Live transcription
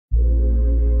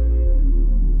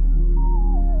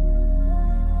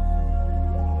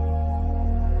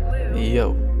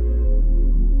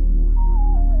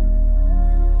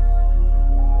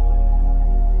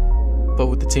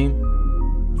team,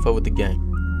 fuck with the gang.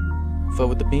 Fuck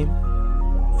with the beam,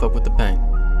 fuck with the pain.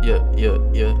 Yeah.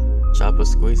 Chopper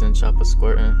squeezing, chopper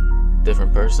squirting,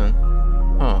 different person.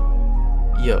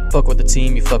 Yeah, fuck with the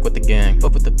team, you fuck with the gang.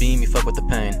 Fuck with the beam, you fuck with the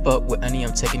pain. Fuck with any,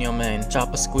 I'm taking your main.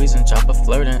 Chopper squeezing, chopper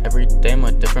flirting. Every day I'm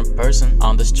a different person.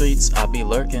 On the streets, I be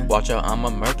lurking. Watch out, I'm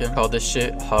a merkin. Call this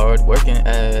shit hard working,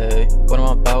 ayy. What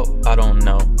I'm about, I don't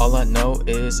know. All I know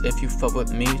is if you fuck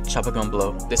with me, chopper gon'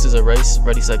 blow. This is a race,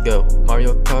 ready, set, go.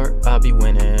 Mario Kart, I be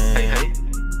winning. Hey.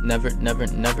 Never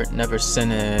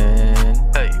sinning.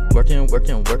 Hey. Working.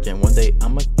 One day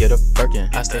I'ma get a Birkin.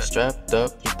 I stay strapped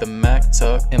up, keep the Mac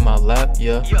tucked in my lap,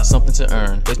 yeah. Something to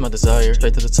earn, raise my desire,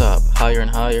 straight to the top, higher and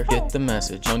higher. Get the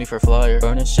message, no need for flyer.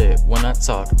 Burning shit when I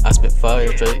talk, I spit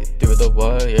fire straight through the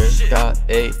wire. Got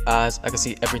 8 eyes, I can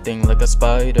see everything like a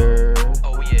spider.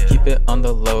 Oh yeah. Keep it on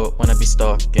the low when I be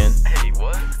stalking. Hey,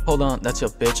 what? Hold on, that's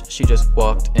your bitch, she just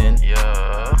walked in.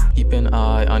 Yeah. Keep an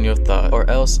eye on your thought, or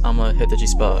else I'ma hit the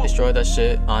G-spot. Destroy that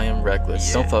shit, I am reckless.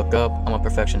 Yeah. Don't fuck up, I'm a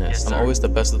perfectionist. Yes, I'm sir. always the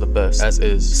best of the best, as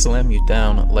is. Slam you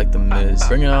down like the Miz.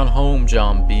 Bring it on home,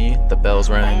 John B. The bells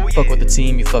ring. Oh, Fuck with the yeah.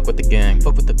 team, you fuck with the gang.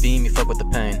 Fuck with the beam, you fuck with the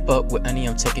pain. Fuck with any,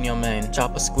 I'm taking your main.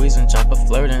 Chopper squeezing, chopper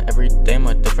flirting. Every day I'm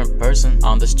a different person.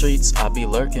 On the streets, I be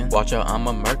lurking. Watch out, I'm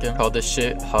a merkin. Call this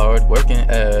shit hard working,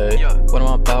 ayy. Yeah. What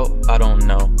I'm about, I don't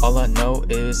know. All I know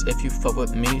is if you fuck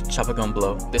with me, chopper gon'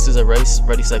 blow. This is a race,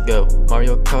 ready, set, go.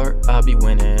 Mario Kart, I be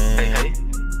winning. Hey.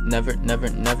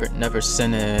 Never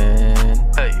sinning.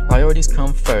 Hey. Priorities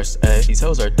come first, ayy. These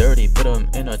hoes are dirty, put them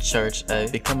in a church,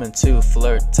 ayy. Becoming too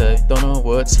flirty, don't know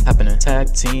what's happening.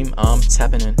 Tag team, I'm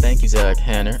tapping in. Thank you, Zach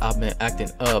Hanner. I've been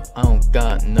acting up, I don't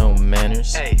got no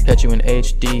manners. Hey. Catch you in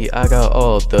HD, I got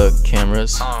all the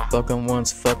cameras. Uh. Fuck 'em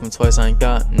once, fuck 'em twice, I ain't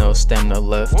got no stamina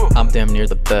left. Woo. I'm damn near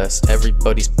the best,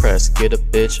 everybody's pressed. Get a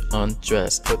bitch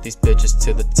undressed, put these bitches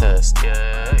to the test.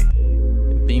 Yeah.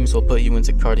 Beams will put you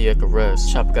into cardiac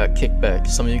arrest. Chopper got kickback.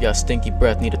 Some of you got stinky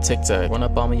breath, need a tic tac. Run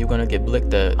up on me, you gonna get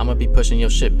blicked at. I'ma be pushing your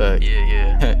shit back.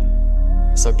 Yeah.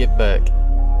 So get back.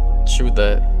 True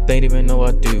that. They ain't even know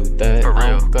I do that. For I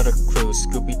real. don't got a clue.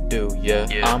 Scooby-Doo, yeah.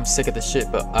 Yeah. I'm sick of the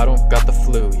shit, but I don't got the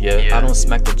flu, yeah. Yeah. I don't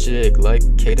smack the jig like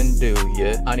Caden do,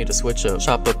 yeah. I need to switch up.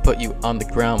 Chopper put you on the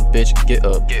ground, bitch, get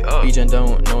up. Get up. BJ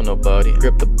don't know nobody.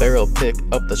 Grip the barrel, pick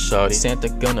up the shotty. Santa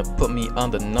gonna put me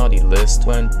on the naughty list.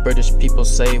 When British people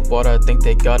say what, I think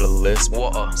they got a list.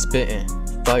 Water. Spitting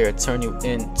fire, turn you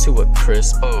into a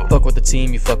crisp. Oh. Fuck with the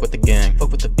team, you fuck with the gang.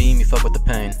 Fuck with the beam, you fuck with the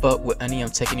pain. Fuck with any,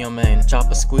 I'm taking your main.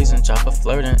 Chopper squeezing, chopper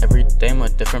flirting. Every day I'm a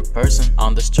different person.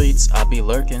 On the streets, I be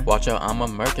lurking. Watch out, I'm a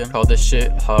merkin. Call this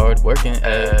shit hard working,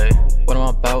 ayy. What I'm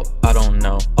about, I don't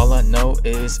know. All I know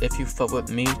is if you fuck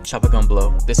with me, chopper gon'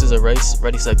 blow. This is a race,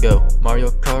 ready, set, go. Mario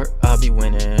Kart, I be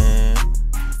winning.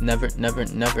 Never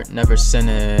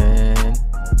sinning.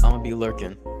 I'ma be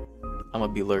lurking. I'ma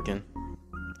be lurking.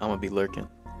 I'ma be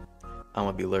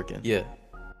lurking. Yeah.